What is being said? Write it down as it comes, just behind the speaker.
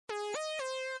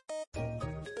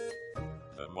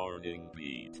Morning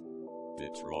Beat,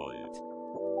 Detroit.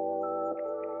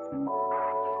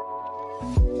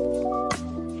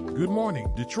 Good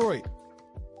morning, Detroit.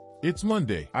 It's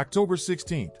Monday, October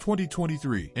 16th,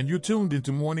 2023, and you're tuned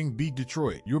into Morning Beat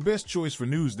Detroit, your best choice for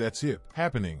news that's hip,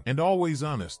 happening, and always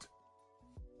honest.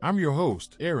 I'm your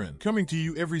host, Aaron, coming to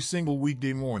you every single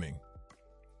weekday morning.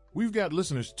 We've got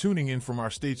listeners tuning in from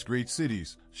our state's great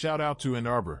cities. Shout out to Ann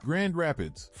Arbor, Grand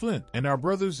Rapids, Flint, and our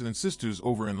brothers and sisters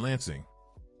over in Lansing.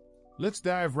 Let's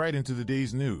dive right into the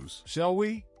day's news, shall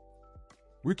we?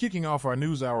 We're kicking off our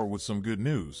news hour with some good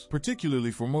news,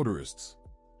 particularly for motorists.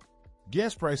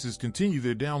 Gas prices continue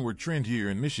their downward trend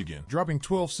here in Michigan, dropping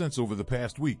 12 cents over the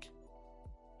past week.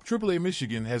 AAA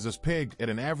Michigan has us pegged at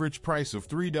an average price of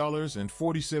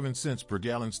 $3.47 per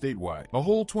gallon statewide, a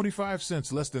whole 25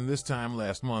 cents less than this time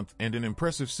last month and an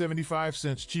impressive 75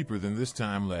 cents cheaper than this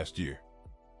time last year.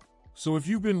 So if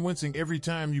you've been wincing every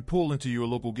time you pull into your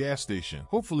local gas station,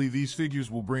 hopefully these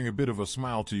figures will bring a bit of a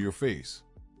smile to your face.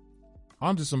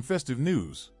 On to some festive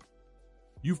news.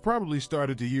 You've probably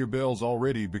started to hear bells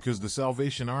already because the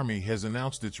Salvation Army has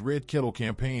announced its Red Kettle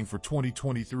campaign for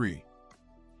 2023.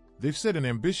 They've set an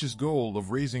ambitious goal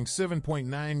of raising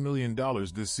 $7.9 million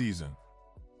this season.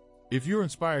 If you're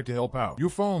inspired to help out, your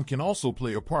phone can also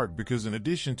play a part because in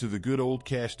addition to the good old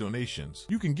cash donations,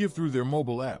 you can give through their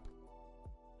mobile app.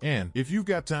 And if you've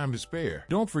got time to spare,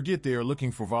 don't forget they are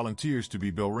looking for volunteers to be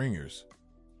bell ringers.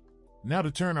 Now to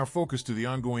turn our focus to the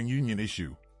ongoing union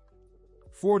issue.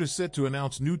 Ford is set to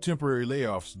announce new temporary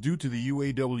layoffs due to the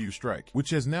UAW strike,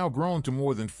 which has now grown to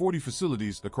more than 40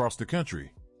 facilities across the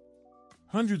country.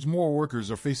 Hundreds more workers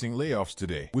are facing layoffs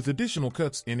today, with additional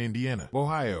cuts in Indiana,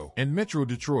 Ohio, and Metro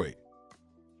Detroit.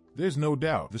 There's no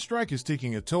doubt the strike is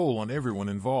taking a toll on everyone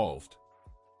involved.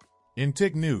 In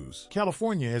tech news,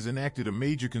 California has enacted a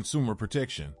major consumer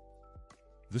protection.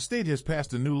 The state has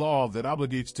passed a new law that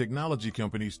obligates technology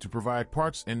companies to provide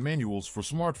parts and manuals for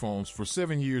smartphones for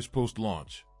 7 years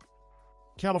post-launch.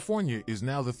 California is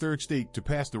now the third state to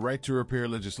pass the right to repair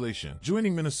legislation,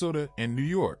 joining Minnesota and New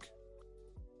York.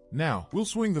 Now, we'll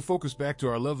swing the focus back to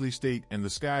our lovely state and the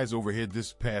skies overhead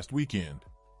this past weekend.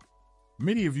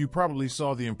 Many of you probably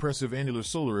saw the impressive annular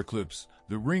solar eclipse,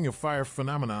 the ring of fire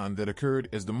phenomenon that occurred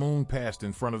as the moon passed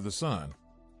in front of the sun.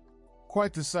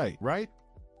 Quite the sight, right?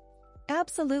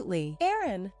 Absolutely,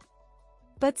 Aaron.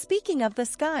 But speaking of the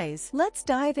skies, let's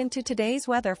dive into today's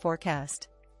weather forecast.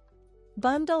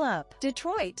 Bundle up,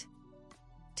 Detroit.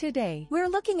 Today, we're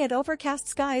looking at overcast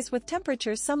skies with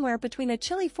temperatures somewhere between a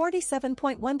chilly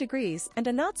 47.1 degrees and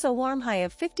a not-so-warm high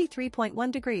of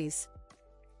 53.1 degrees.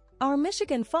 Our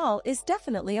Michigan fall is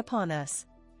definitely upon us.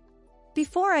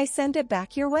 Before I send it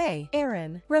back your way,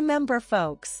 Aaron, remember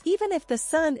folks, even if the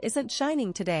sun isn't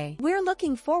shining today, we're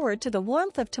looking forward to the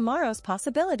warmth of tomorrow's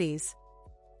possibilities.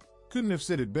 Couldn't have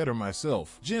said it better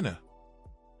myself, Jenna.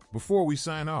 Before we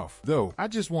sign off, though, I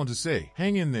just want to say,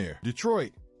 hang in there,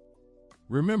 Detroit.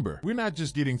 Remember, we're not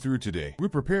just getting through today, we're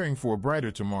preparing for a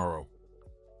brighter tomorrow.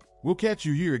 We'll catch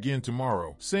you here again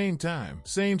tomorrow, same time,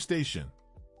 same station.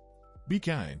 Be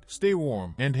kind, stay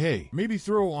warm, and hey, maybe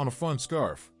throw on a fun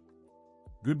scarf.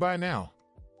 Goodbye now.